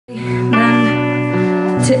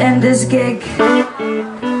to end this gig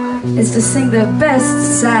is to sing the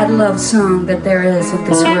best sad love song that there is in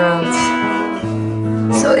this world.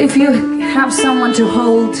 So if you have someone to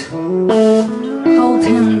hold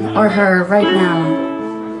him or her right now.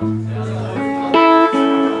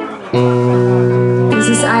 This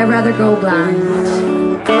is I'd Rather Go Blind.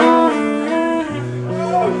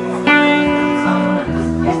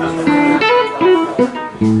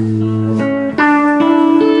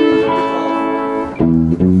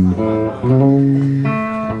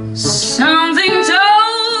 Something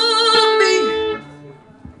told me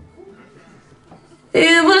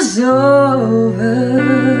it was over.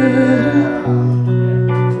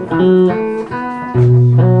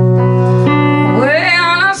 When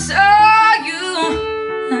I saw you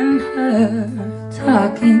and her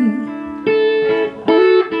talking,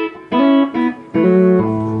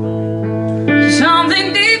 something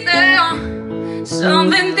deep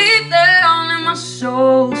down in my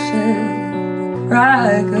soul said,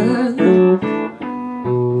 cry, girl.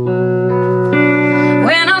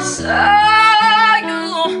 When I saw you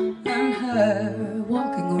and her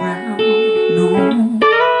walking around, no.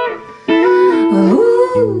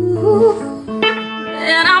 Ooh,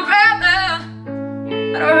 and I'd rather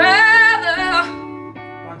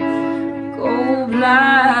go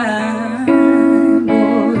blind,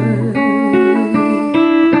 boy.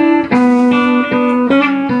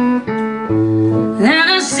 Than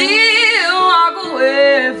to see you walk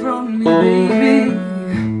away from me, baby.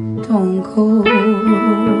 Don't go.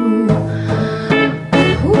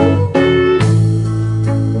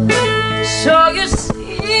 So you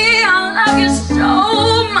see, I love you so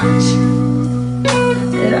much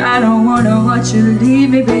that I don't wanna watch you leave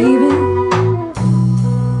me, baby.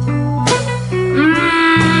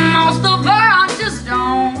 Most of all, I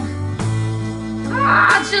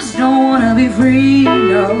just don't wanna be free,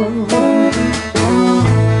 no.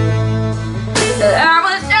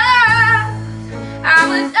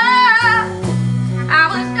 I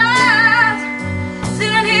was just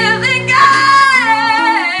sitting here thinking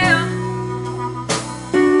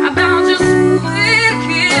about your sweet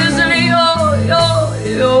kiss and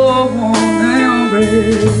your warm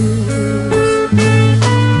embrace.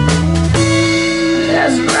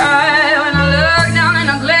 That's right, when I look down in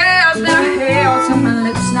the glass, then I held to my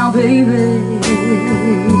lips now, baby.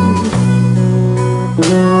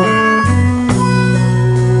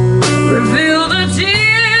 Reveal the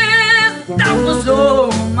tears that was on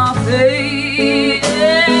my face.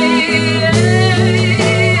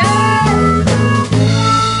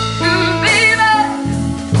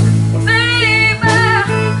 Baby,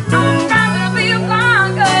 I'm trying to be a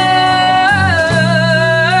blind girl,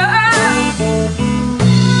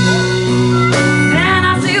 and I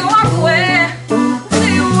see you walk away from me.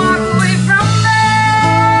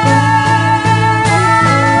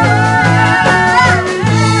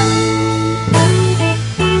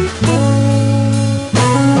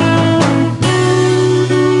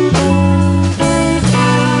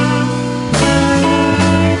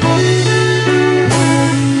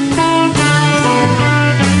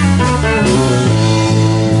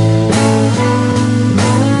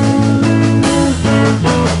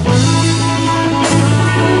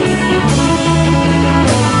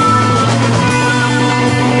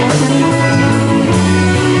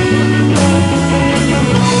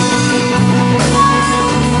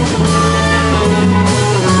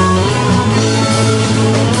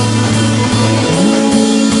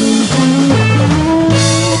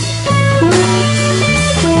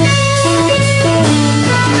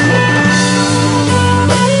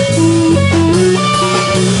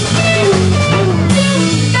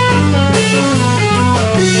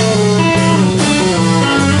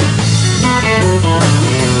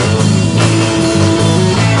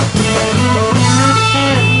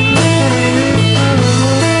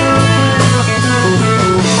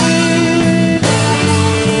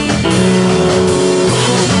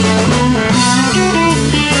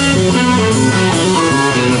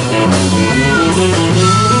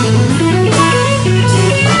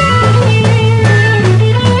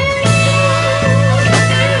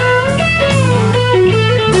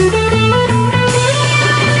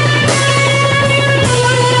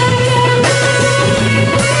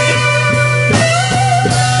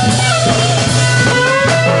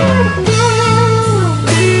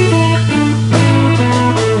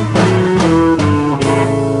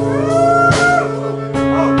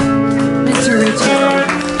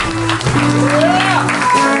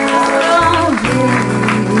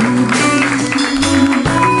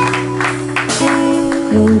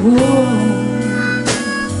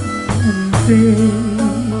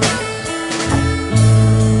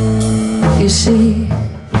 You see,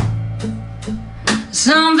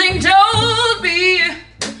 Something told me,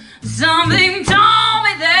 something told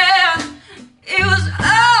me that it was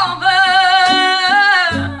over.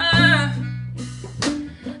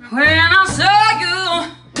 When I saw you,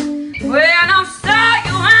 when I saw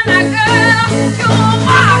you and that girl, you were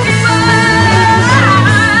walking by.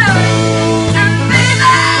 And baby,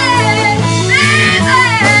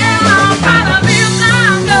 I'm gonna be a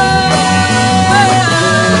blind girl.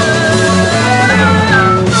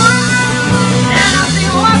 And I see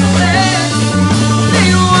you walk away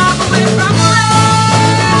from me.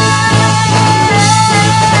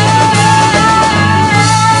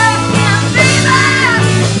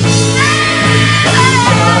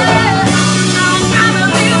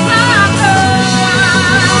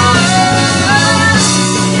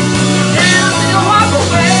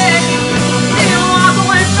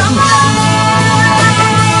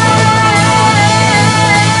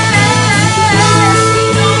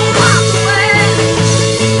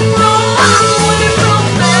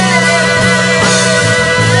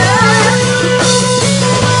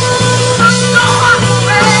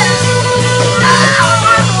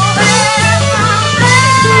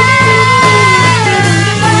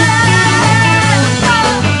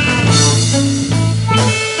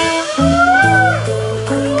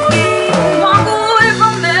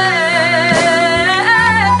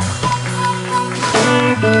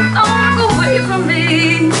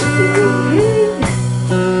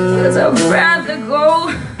 I'd rather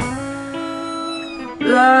go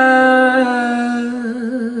blind.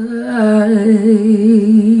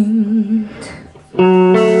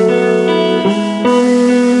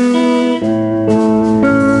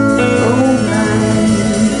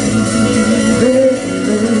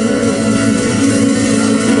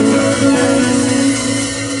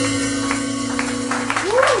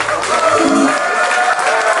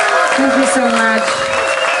 Thank you so much.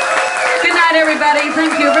 Good night, everybody.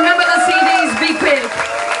 Thank you. Remember the CDs, be quick.